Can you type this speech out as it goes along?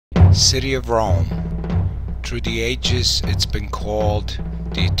City of Rome. Through the ages, it's been called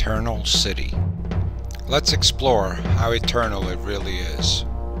the Eternal City. Let's explore how eternal it really is.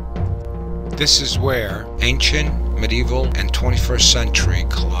 This is where ancient, medieval, and 21st century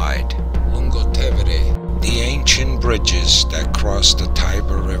collide. Lungotevere, the ancient bridges that cross the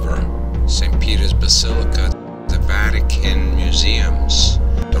Tiber River, St. Peter's Basilica, the Vatican museums,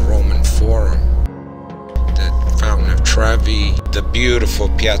 the Roman Forum, the Fountain of Trevi, the beautiful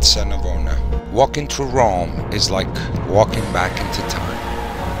Piazza Navona. Walking through Rome is like walking back into time.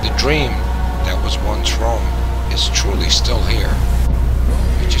 The dream that was once Rome is truly still here.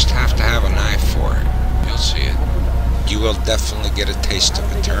 You just have to have an eye for it. You'll see it. You will definitely get a taste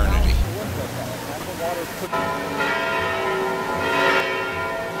of eternity.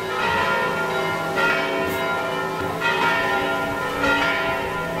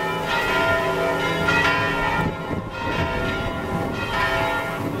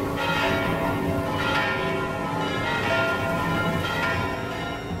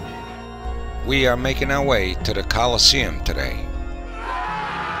 We are making our way to the Colosseum today.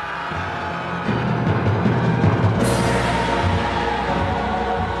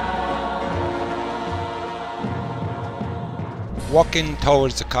 Walking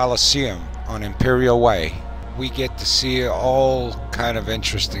towards the Colosseum on Imperial Way, we get to see all kind of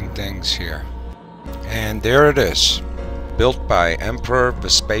interesting things here. And there it is, built by Emperor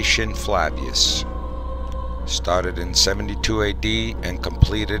Vespasian Flavius. Started in 72 AD and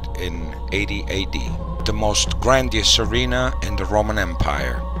completed in 80 AD. The most grandiose arena in the Roman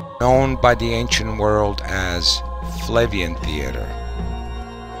Empire, known by the ancient world as Flavian Amphitheater.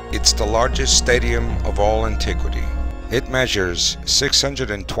 It's the largest stadium of all antiquity. It measures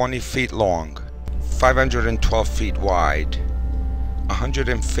 620 feet long, 512 feet wide,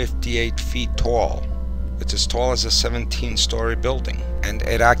 158 feet tall. It's as tall as a 17-story building, and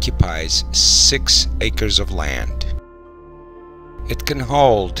it occupies 6 acres of land. It can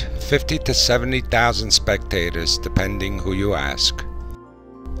hold 50 to 70,000 spectators, depending who you ask.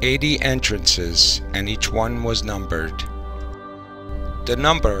 80 entrances, and each one was numbered. The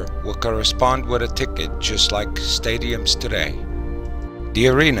number will correspond with a ticket, just like stadiums today. The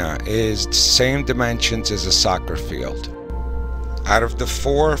arena is the same dimensions as a soccer field. Out of the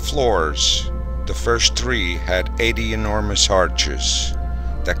 4 floors, the first 3 had 80 enormous arches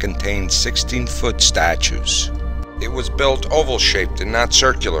that contained 16-foot statues. It was built oval-shaped and not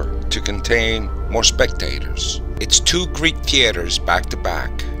circular to contain more spectators. It's 2 Greek theaters back to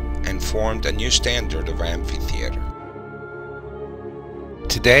back and formed a new standard of amphitheater.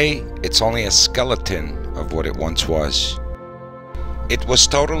 Today, it's only a skeleton of what it once was. It was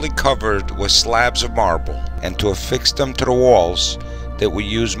totally covered with slabs of marble, and to affix them to the walls, that we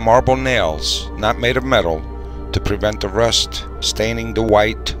use marble nails, not made of metal, to prevent the rust staining the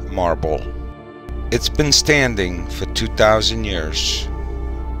white marble. It's been standing for 2,000 years,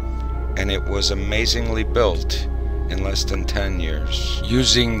 and it was amazingly built in less than 10 years.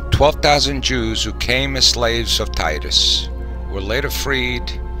 Using 12,000 Jews who came as slaves of Titus, were later freed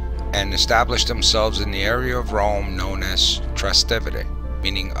and established themselves in the area of Rome known as Trastevere,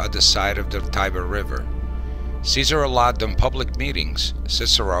 meaning other side of the Tiber River. Caesar allowed them public meetings.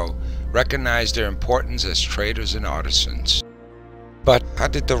 Cicero recognized their importance as traders and artisans. But how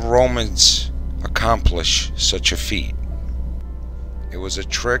did the Romans accomplish such a feat? It was a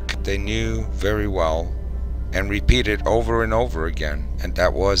trick they knew very well and repeated over and over again, and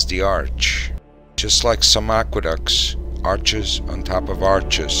that was the arch. Just like some aqueducts, arches on top of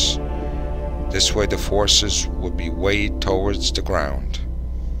arches. This way the forces would be weighed towards the ground.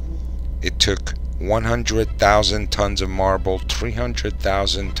 It took 100,000 tons of marble,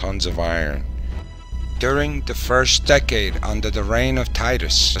 300,000 tons of iron. During the first decade under the reign of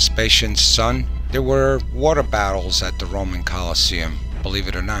Titus, Vespasian's son, there were water battles at the Roman Colosseum, believe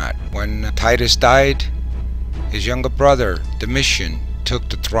it or not. When Titus died, his younger brother, Domitian, took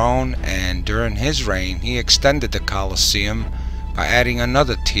the throne, and during his reign he extended the Colosseum by adding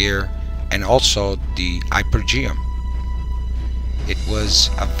another tier and also the Hypergeum. It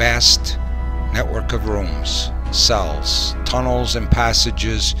was a vast network of rooms, cells, tunnels, and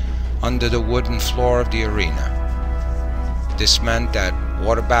passages under the wooden floor of the arena. This meant that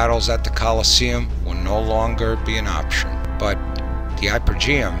water battles at the Colosseum would no longer be an option, but the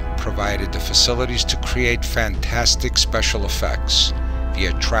Hypergeum provided the facilities to create fantastic special effects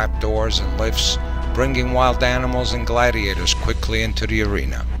via trapdoors and lifts, bringing wild animals and gladiators quickly into the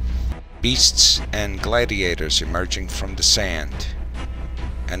arena. Beasts and gladiators emerging from the sand.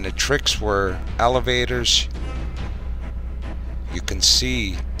 And the tricks were elevators. You can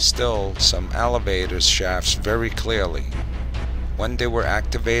see still some elevator shafts very clearly. When they were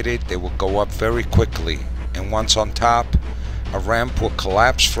activated, they would go up very quickly, and once on top, a ramp would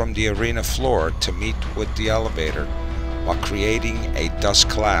collapse from the arena floor to meet with the elevator. While creating a dust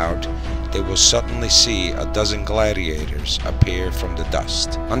cloud, they will suddenly see a dozen gladiators appear from the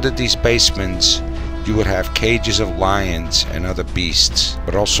dust. Under these basements, you would have cages of lions and other beasts,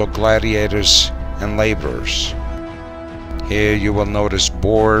 but also gladiators and laborers. Here you will notice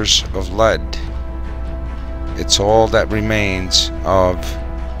bores of lead. It's all that remains of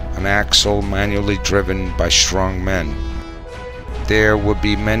an axle manually driven by strong men. There would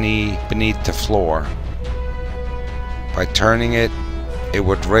be many beneath the floor. By turning it, it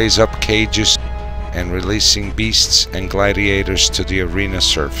would raise up cages and releasing beasts and gladiators to the arena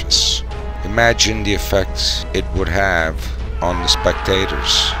surface. Imagine the effect it would have on the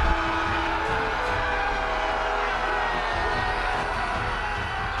spectators.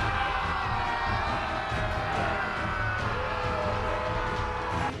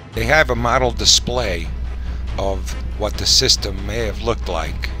 They have a model display of what the system may have looked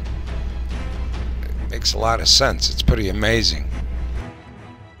like. It makes a lot of sense. It's pretty amazing.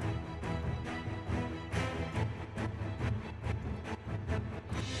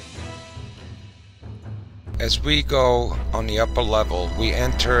 As we go on the upper level, we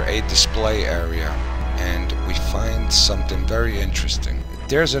enter a display area and we find something very interesting.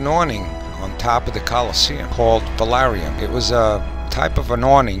 There's an awning on top of the Colosseum called velarium. It was a type of an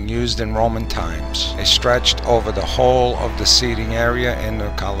awning used in Roman times. It stretched over the whole of the seating area in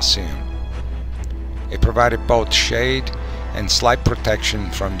the Colosseum. It provided both shade and slight protection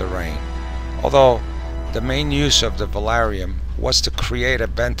from the rain. Although the main use of the velarium was to create a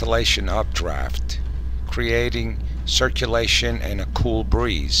ventilation updraft, creating circulation and a cool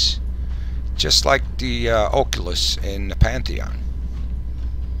breeze, just like the oculus in the Pantheon.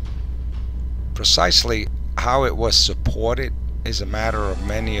 Precisely how it was supported is a matter of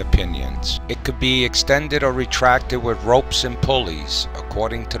many opinions. It could be extended or retracted with ropes and pulleys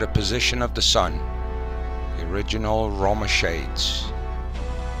according to the position of the sun, the original Roman shades.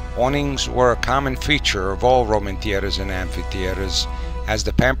 Awnings were a common feature of all Roman theaters and amphitheaters, as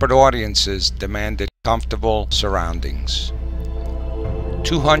the pampered audiences demanded comfortable surroundings.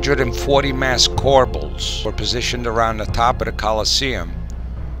 240 masked corbels were positioned around the top of the Colosseum,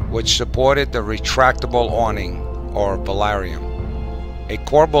 which supported the retractable awning or velarium. A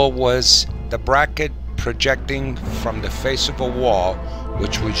corbel was the bracket projecting from the face of a wall,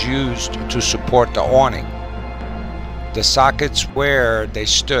 which was used to support the awning. The sockets where they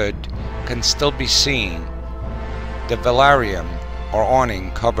stood can still be seen. The velarium or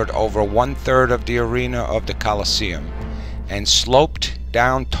awning covered over 1/3 of the arena of the Colosseum and sloped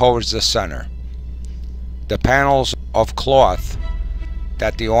down towards the center. The panels of cloth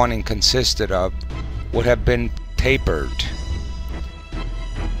that the awning consisted of would have been tapered.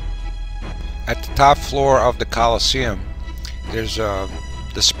 At the top floor of the Colosseum, there's a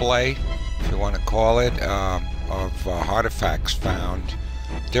display, if you want to call it, of artifacts found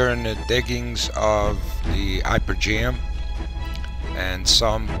during the diggings of the Hypergeum, and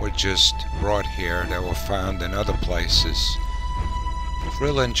some were just brought here that were found in other places. It's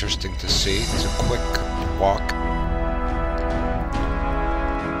real interesting to see. It's a quick walk.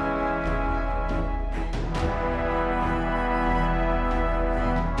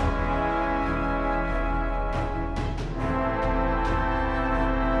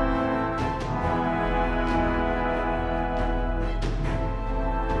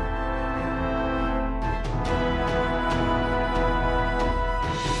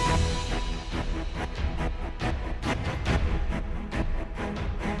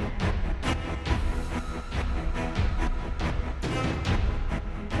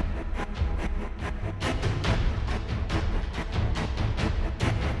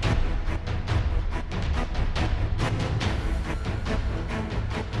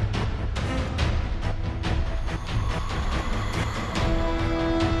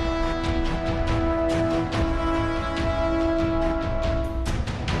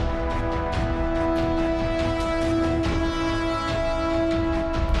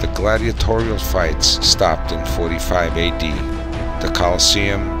 Gladiatorial fights stopped in 45 AD. The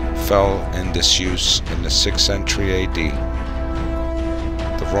Colosseum fell in disuse in the 6th century AD.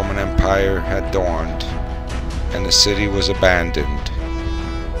 The Roman Empire had dawned, and the city was abandoned.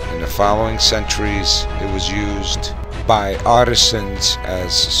 In the following centuries, it was used by artisans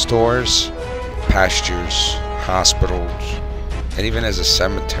as stores, pastures, hospitals, and even as a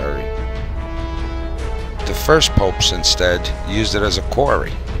cemetery. The first popes instead used it as a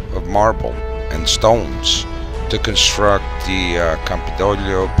quarry of marble and stones to construct the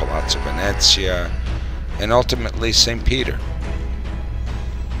Campidoglio, Palazzo Venezia, and ultimately St. Peter.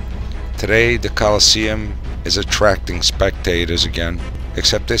 Today the Colosseum is attracting spectators again,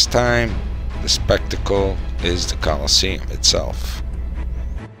 except this time the spectacle is the Colosseum itself.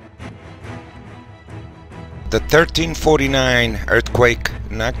 The 1349 earthquake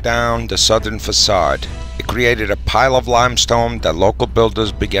knocked down the southern facade. It created a pile of limestone that local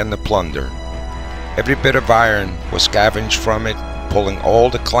builders began to plunder. Every bit of iron was scavenged from it, pulling all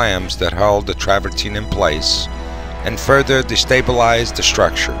the clams that held the travertine in place, and further destabilized the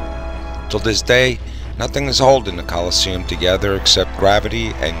structure. Till this day, nothing is holding the Colosseum together except gravity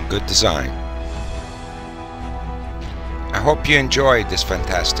and good design. I hope you enjoyed this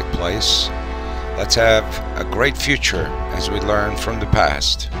fantastic place. Let's have a great future as we learn from the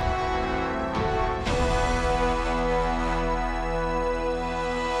past.